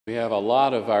We have a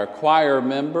lot of our choir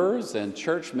members and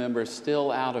church members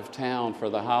still out of town for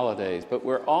the holidays, but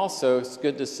it's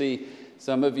good to see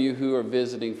some of you who are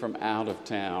visiting from out of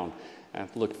town. I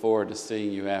look forward to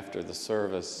seeing you after the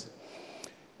service.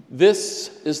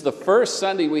 This is the first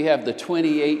Sunday we have the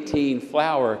 2018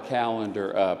 flower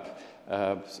calendar up.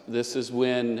 This is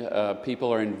when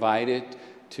people are invited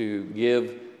to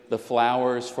give the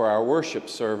flowers for our worship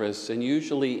service, and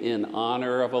usually in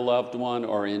honor of a loved one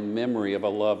or in memory of a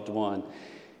loved one.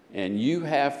 And you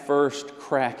have first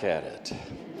crack at it.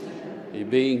 You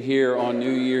being here on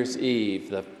New Year's Eve.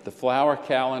 The flower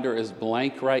calendar is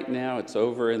blank right now. It's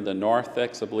over in the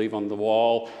narthex, I believe, on the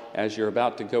wall as you're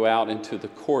about to go out into the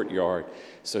courtyard.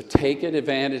 So take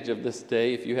advantage of this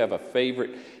day. If you have a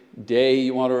favorite day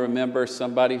you want to remember,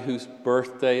 somebody whose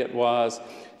birthday it was,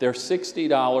 they're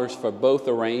 $60 for both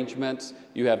arrangements.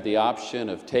 You have the option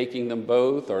of taking them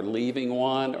both or leaving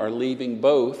one or leaving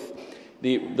both.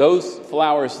 Those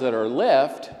flowers that are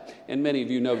left, and many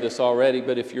of you know this already,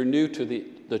 but if you're new to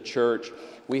the church,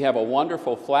 we have a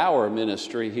wonderful flower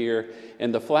ministry here,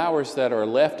 and the flowers that are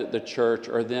left at the church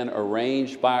are then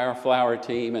arranged by our flower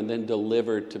team and then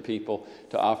delivered to people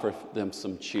to offer them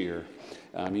some cheer.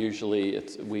 Usually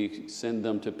we send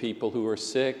them to people who are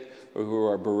sick or who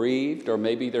are bereaved, or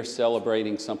maybe they're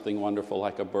celebrating something wonderful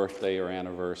like a birthday or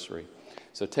anniversary.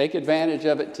 So take advantage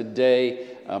of it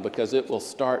today because it will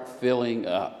start filling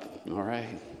up, all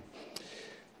right?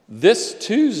 This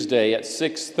Tuesday at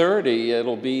 6:30,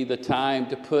 it'll be the time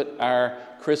to put our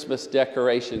Christmas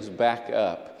decorations back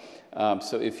up.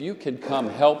 So if you can come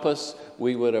help us,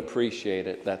 we would appreciate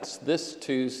it. That's this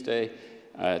Tuesday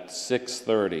at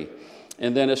 6:30.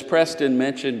 And then as Preston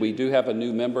mentioned, we do have a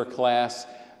new member class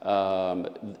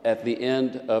at the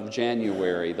end of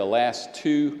January. The last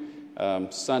two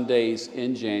Sundays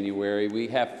in January, we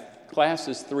have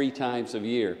classes 3 times a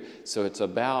year, so it's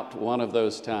about one of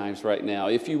those times right now.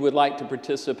 If you would like to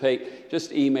participate,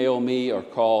 just email me or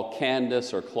call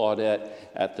Candace or Claudette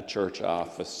at the church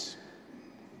office.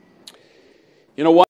 You know what?